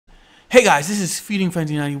Hey guys, this is Feeding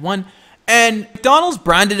Frenzy 91, and McDonald's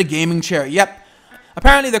branded a gaming chair. Yep,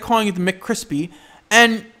 apparently they're calling it the McCrispy,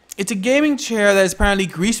 and it's a gaming chair that is apparently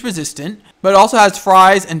grease resistant, but also has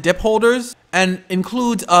fries and dip holders, and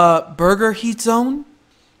includes a burger heat zone,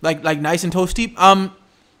 like nice and toasty.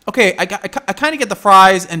 Okay, I kind of get the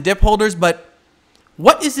fries and dip holders, but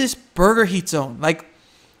what is this burger heat zone? Like,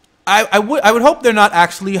 I would hope they're not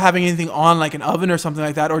actually having anything on like an oven or something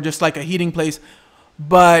like that, or just like a heating place,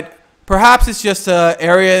 but perhaps it's just an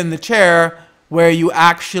area in the chair where you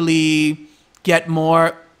actually get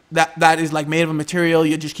more that is like made of a material.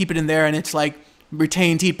 You just keep it in there and it's like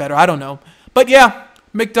retains heat better. I don't know. But yeah,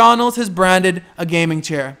 McDonald's has branded a gaming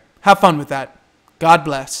chair. Have fun with that. God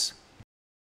bless.